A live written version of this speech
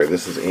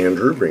This is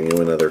Andrew bringing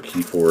you another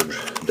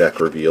Keyforge deck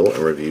reveal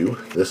and review.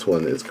 This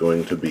one is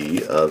going to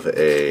be of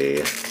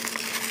an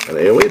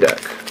AOA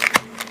deck.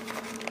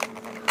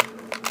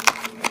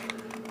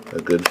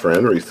 A good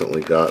friend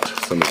recently got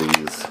some of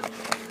these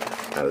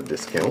at a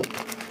discount,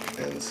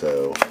 and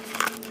so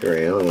here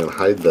I am. I'm going to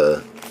hide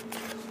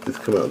these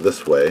come out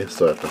this way,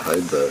 so I have to hide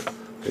I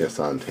think I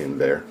saw Untamed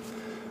there.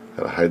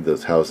 Got to hide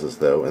those houses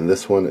though, and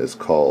this one is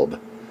called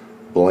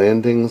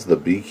Blandings, the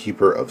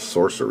Beekeeper of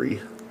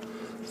Sorcery.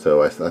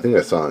 So I think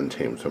I saw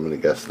Untamed, so I'm going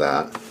to guess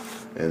that.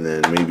 And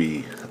then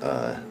maybe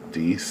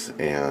Dees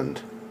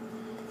and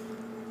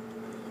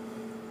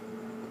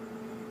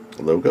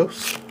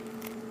Logos.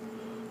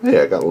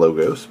 Hey, I got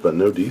Logos, but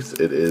no Dees.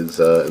 It is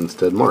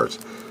instead Mars.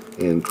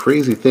 And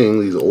crazy thing,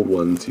 these old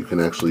ones, you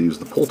can actually use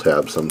the pull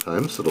tab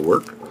sometimes, so it'll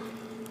work.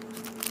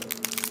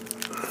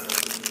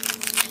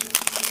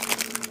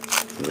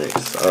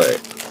 Nice.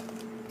 Alright.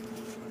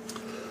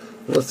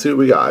 Let's see what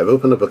we got. I've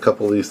opened up a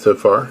couple of these so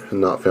far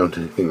and not found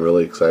anything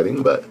really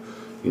exciting, but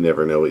you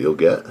never know what you'll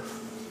get.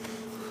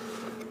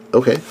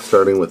 Okay,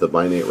 starting with the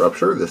Binate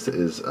Rupture. This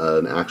is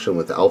an action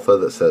with Alpha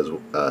that says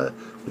when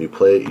you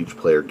play it, each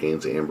player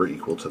gains amber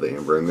equal to the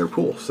amber in their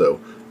pool. So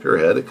if you're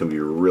ahead, it can be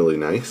really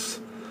nice.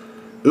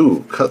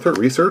 Ooh, Cutthroat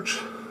Research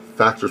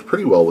factors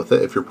pretty well with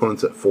it. If your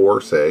opponent's at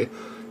 4, say,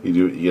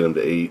 you get them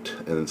to 8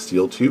 and then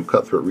steal 2.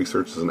 Cutthroat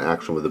Research is an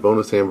action with a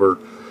bonus amber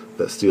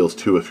that steals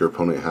 2 if your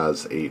opponent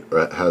has 8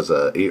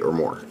 or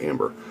more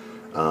amber.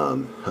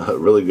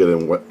 Really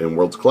good in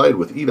Worlds Collide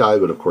with Edai,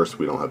 but of course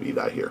we don't have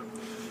Edai here.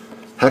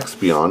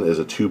 Hexbion is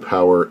a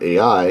 2-power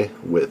AI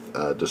with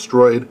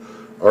Destroyed,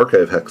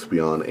 Archive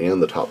Hexbion,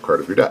 and the top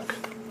card of your deck.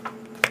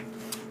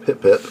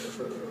 Pip Pip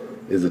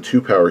is a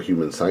 2-power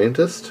human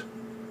scientist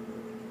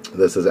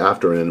that says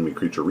after an enemy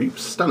creature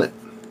reaps, stun it.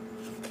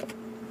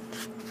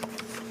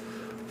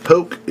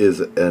 Poke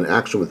is an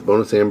action with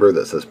bonus amber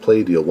that says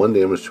play, deal 1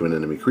 damage to an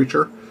enemy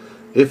creature.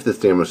 If this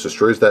damage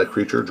destroys that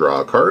creature,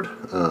 draw a card.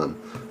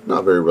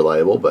 Not very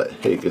reliable, but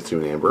hey, it gets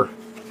you an amber.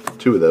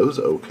 2 of those,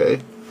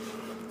 okay.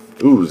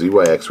 Ooh,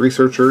 ZYX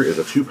Researcher is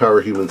a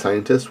 2-power human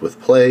scientist with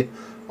play,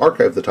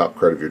 archive the top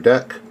card of your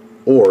deck,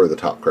 or the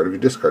top card of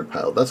your discard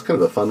pile. That's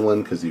kind of a fun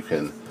one because you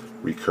can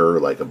recur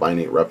like a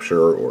Binate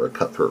Rupture or a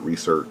Cutthroat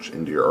Research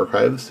into your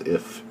archives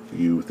if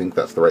you think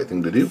that's the right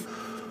thing to do.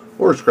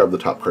 Or just grab the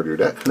top card of your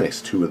deck.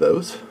 Nice, 2 of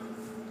those.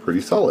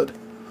 Pretty solid.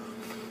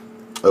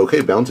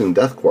 Okay, Bouncing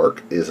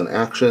Deathquark is an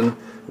action.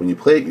 When you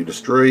play it, you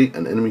destroy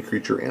an enemy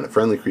creature and a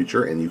friendly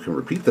creature, and you can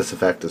repeat this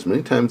effect as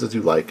many times as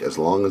you like, as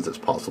long as it's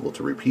possible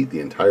to repeat the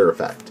entire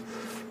effect.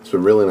 It's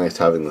been really nice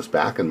having this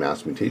back in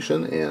Mass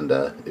Mutation, and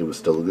it was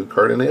still a good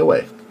card in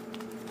AOA.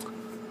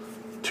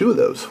 2 of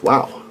those.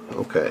 Wow.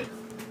 Okay.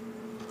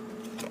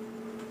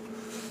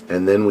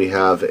 And then we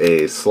have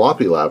a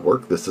Sloppy Lab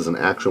Work. This is an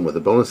action with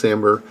a bonus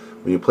amber.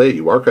 When you play it,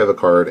 you archive a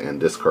card and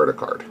discard a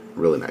card.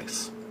 Really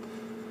nice.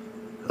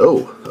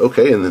 Oh,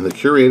 okay, and then the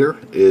Curator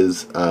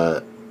is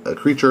a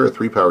creature, a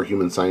 3-power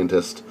human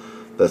scientist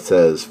that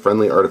says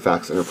friendly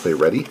artifacts interplay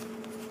ready.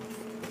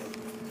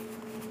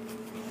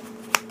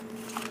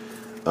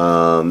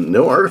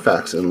 No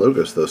artifacts in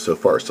Logos though so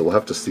far, so we'll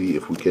have to see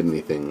if we get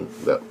anything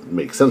that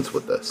makes sense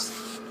with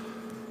this.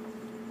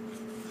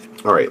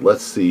 Alright,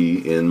 let's see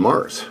in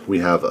Mars. We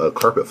have a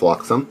Carpet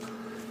Flotsam.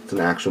 It's an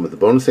action with a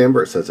bonus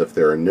amber. It says if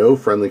there are no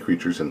friendly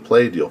creatures in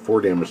play, deal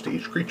 4 damage to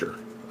each creature.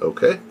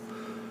 Okay.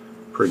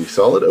 Pretty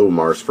solid. Oh,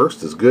 Mars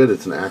First is good.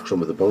 It's an action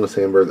with a bonus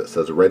amber that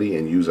says ready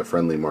and use a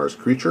friendly Mars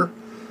creature.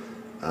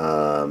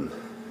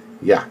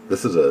 Yeah,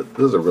 this is a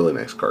really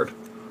nice card.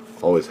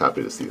 Always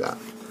happy to see that.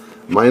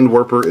 Mind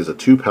Warper is a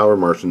 2-power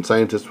Martian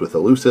scientist with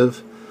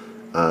elusive.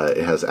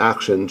 It has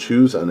action,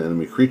 choose an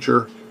enemy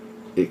creature.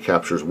 It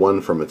captures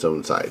 1 from its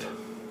own side.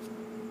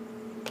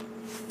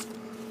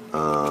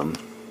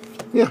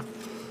 Yeah,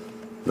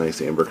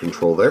 nice amber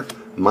control there.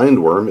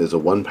 Mindworm is a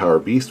 1-power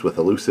beast with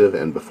elusive,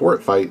 and before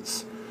it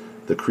fights,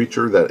 the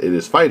creature that it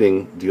is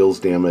fighting deals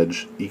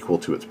damage equal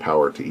to its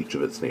power to each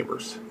of its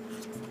neighbors.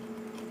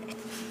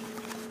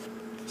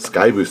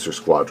 Sky Booster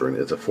Squadron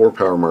is a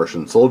 4-power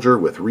Martian soldier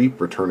with Reap,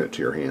 return it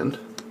to your hand.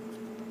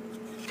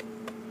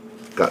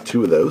 Got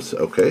 2 of those,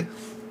 okay.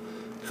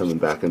 Coming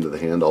back into the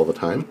hand all the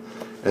time.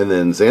 And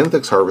then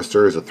Xanthix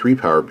Harvester is a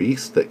 3-power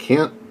beast that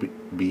can't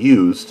be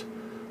used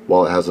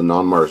while it has a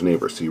non-Mars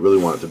neighbor. So you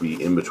really want it to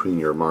be in between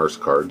your Mars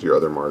cards, your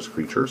other Mars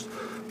creatures.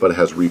 But it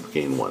has Reap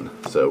gain 1.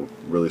 So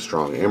really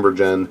strong Amber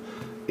Gen,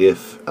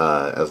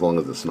 as long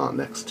as it's not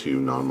next to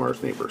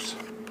non-Mars neighbors.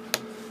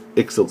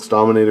 Ixil's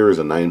Dominator is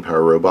a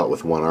 9-power robot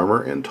with 1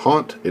 armor and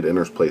taunt. It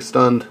enters play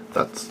stunned.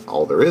 That's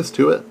all there is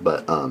to it,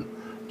 but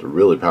it's a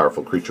really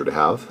powerful creature to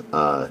have.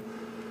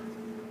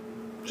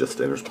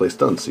 Just enters play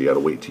stunned, so you gotta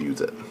wait to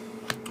use it.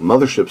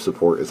 Mothership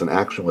Support is an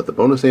action with a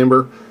bonus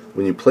amber.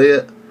 When you play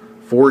it,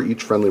 for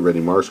each friendly ready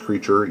Mars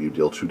creature, you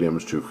deal 2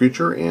 damage to a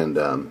creature, and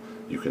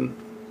you can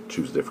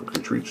choose a different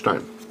creature each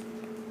time.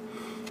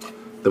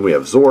 Then we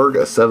have Zorg,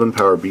 a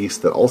 7-power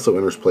beast that also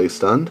enters play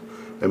stunned,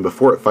 and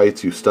before it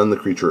fights, you stun the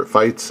creature it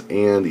fights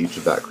and each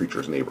of that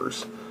creature's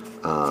neighbors.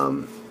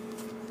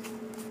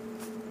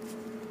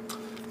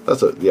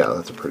 That's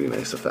a pretty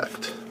nice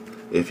effect.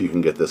 If you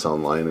can get this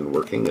online and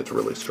working, it's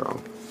really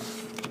strong.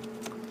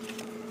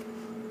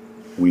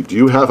 We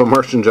do have a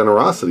Martian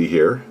Generosity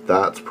here.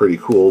 That's pretty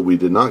cool. We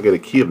did not get a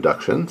Key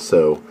Abduction,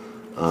 so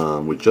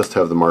we just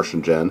have the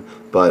Martian Gen,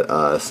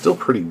 but still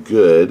pretty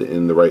good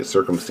in the right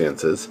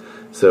circumstances.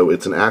 So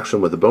it's an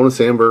action with a bonus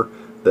amber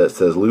that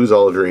says lose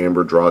all of your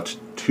amber, draw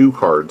 2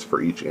 cards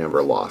for each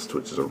amber lost,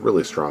 which is a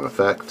really strong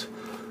effect.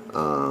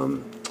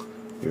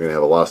 You're going to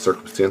have a lot of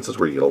circumstances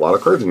where you get a lot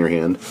of cards in your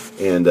hand,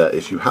 and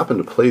if you happen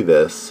to play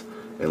this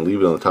and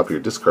leave it on the top of your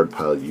discard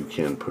pile, you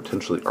can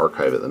potentially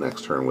archive it the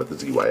next turn with the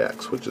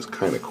ZYX, which is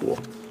kind of cool.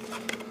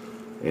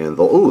 And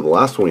the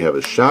last one we have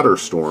is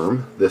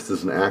Shatterstorm. This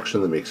is an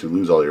action that makes you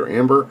lose all your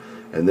amber,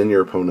 and then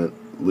your opponent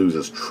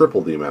loses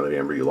triple the amount of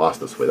amber you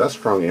lost this way. That's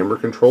strong amber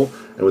control,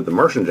 and with the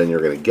Martian Gen,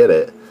 you're going to get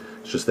it.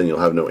 It's just then you'll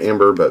have no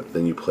amber, but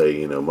then you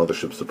play,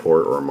 Mothership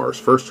Support or Mars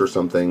First or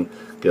something,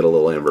 get a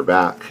little amber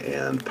back,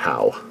 and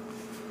pow.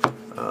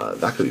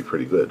 That could be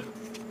pretty good.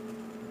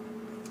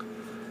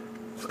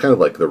 It's kind of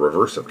like the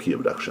reverse of Key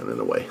Abduction in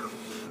a way.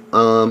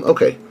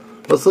 Okay,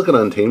 let's look at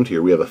Untamed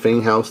here. We have a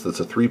Fang House that's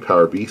a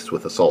 3-power beast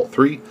with Assault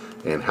 3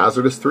 and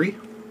Hazardous 3.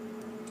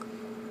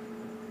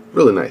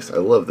 Really nice. I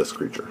love this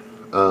creature.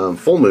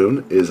 Full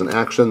Moon is an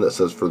action that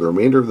says for the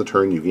remainder of the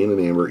turn you gain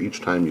an amber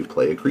each time you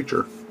play a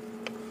creature.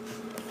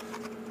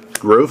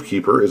 Grove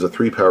Keeper is a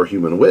 3-power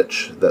human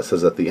witch that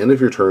says at the end of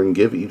your turn,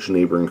 give each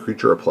neighboring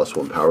creature a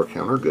 +1 power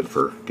counter. Good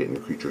for getting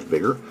your creatures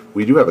bigger.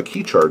 We do have a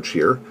key charge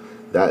here.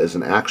 That is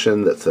an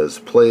action that says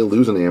play,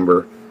 lose an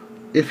amber.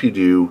 If you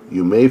do,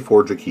 you may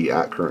forge a key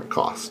at current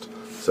cost.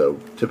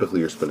 So typically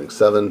you're spending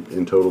 7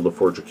 in total to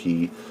forge a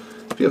key.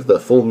 If you have the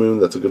Full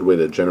Moon, that's a good way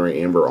to generate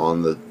amber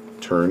on the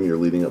turn you're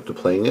leading up to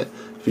playing it.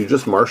 If you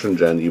just Martian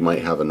Gen, you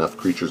might have enough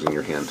creatures in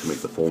your hand to make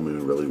the Full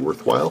Moon really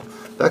worthwhile.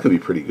 That could be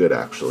pretty good,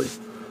 actually.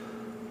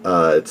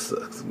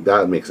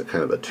 That makes it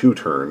kind of a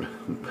 2-turn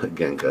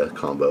Genka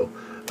combo.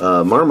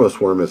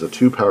 Marmosworm is a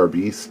 2-power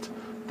beast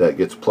that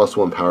gets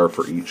 +1 power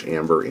for each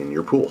amber in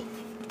your pool.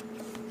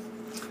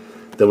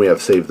 Then we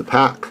have Save the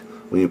Pack.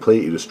 When you play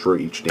it, you destroy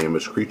each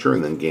damaged creature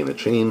and then gain a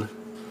chain.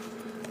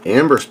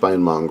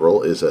 Amberspine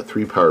Mongrel is a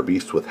 3-power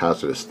beast with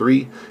Hazardous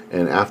 3,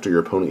 and after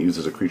your opponent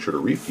uses a creature to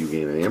reef, you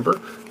gain an amber.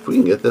 If we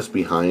can get this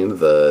behind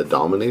the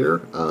Dominator,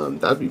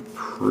 that'd be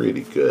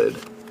pretty good.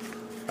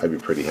 I'd be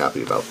pretty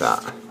happy about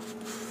that.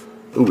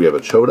 Ooh, we have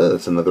a Chota.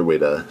 That's another way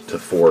to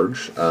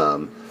forge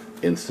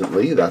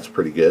instantly. That's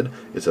pretty good.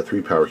 It's a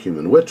 3-power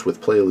human witch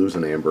with play, lose,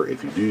 an amber.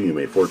 If you do, you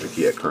may forge a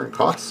key at current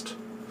cost.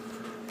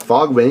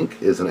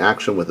 Fogbank is an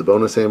action with a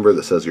bonus amber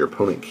that says your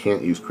opponent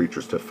can't use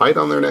creatures to fight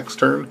on their next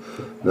turn.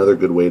 Another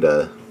good way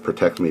to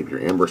protect maybe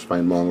your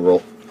Amberspine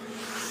Mongrel.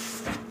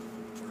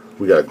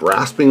 We got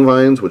Grasping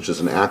Vines, which is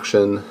an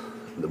action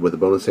with a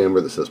bonus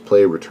amber that says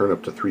play, return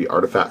up to 3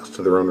 artifacts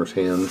to their owner's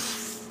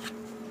hands.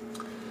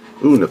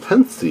 Ooh,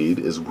 Nepenthe Seed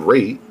is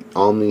great.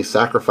 Omni,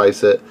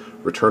 sacrifice it,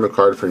 return a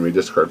card from your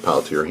discard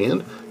pile to your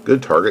hand.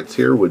 Good targets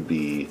here would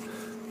be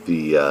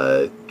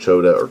the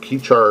Chota or Key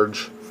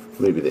Charge,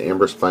 maybe the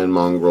Amberspine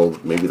Mongrel,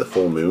 maybe the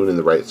Full Moon in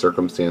the right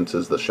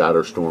circumstances, the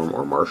Shatterstorm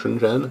or Martian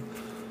Gen.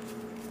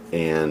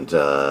 And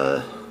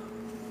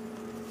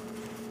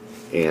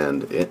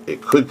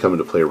it could come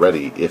into play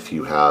ready if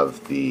you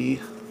have the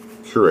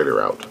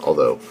Curator out.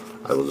 Although,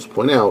 I will just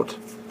point out,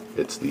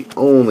 it's the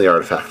only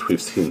artifact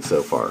we've seen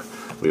so far.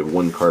 We have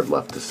 1 card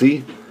left to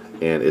see,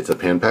 and it's a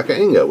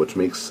Panpaka-Anga, which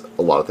makes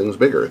a lot of things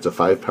bigger. It's a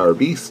 5-power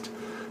beast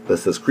that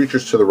says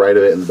creatures to the right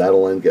of it in the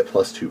battle line get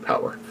 +2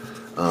 power.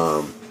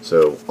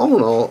 So, all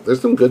in all,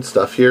 there's some good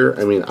stuff here.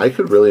 I mean, I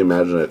could really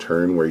imagine a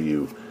turn where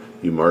you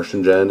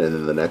Martian Gen, and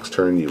then the next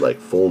turn you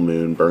Full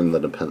Moon, burn the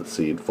Nepenthe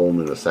Seed, Full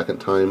Moon a second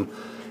time,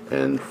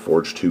 and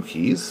forge 2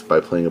 keys by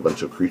playing a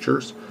bunch of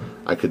creatures.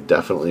 I could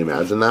definitely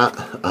imagine that.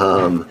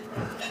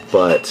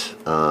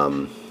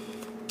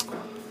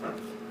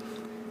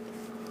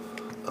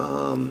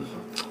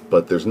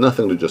 But there's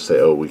nothing to just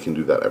say, oh, we can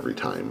do that every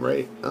time,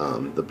 right?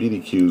 The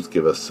BDQs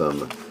give us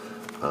some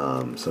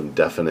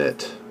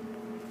definite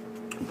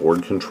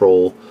board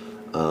control.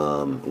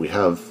 We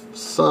have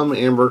some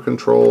amber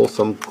control,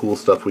 some cool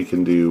stuff we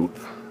can do,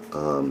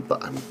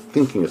 but I'm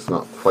thinking it's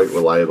not quite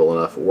reliable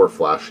enough or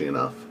flashy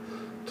enough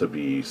to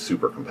be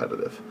super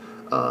competitive.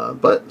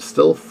 But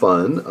still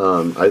fun.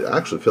 I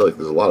actually feel like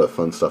there's a lot of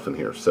fun stuff in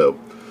here, so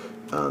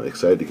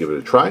excited to give it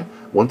a try.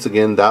 Once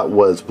again, that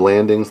was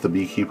Blandings, the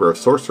Beekeeper of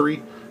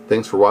Sorcery.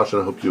 Thanks for watching.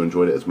 I hope you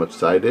enjoyed it as much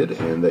as I did,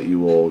 and that you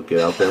will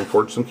get out there and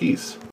forge some keys.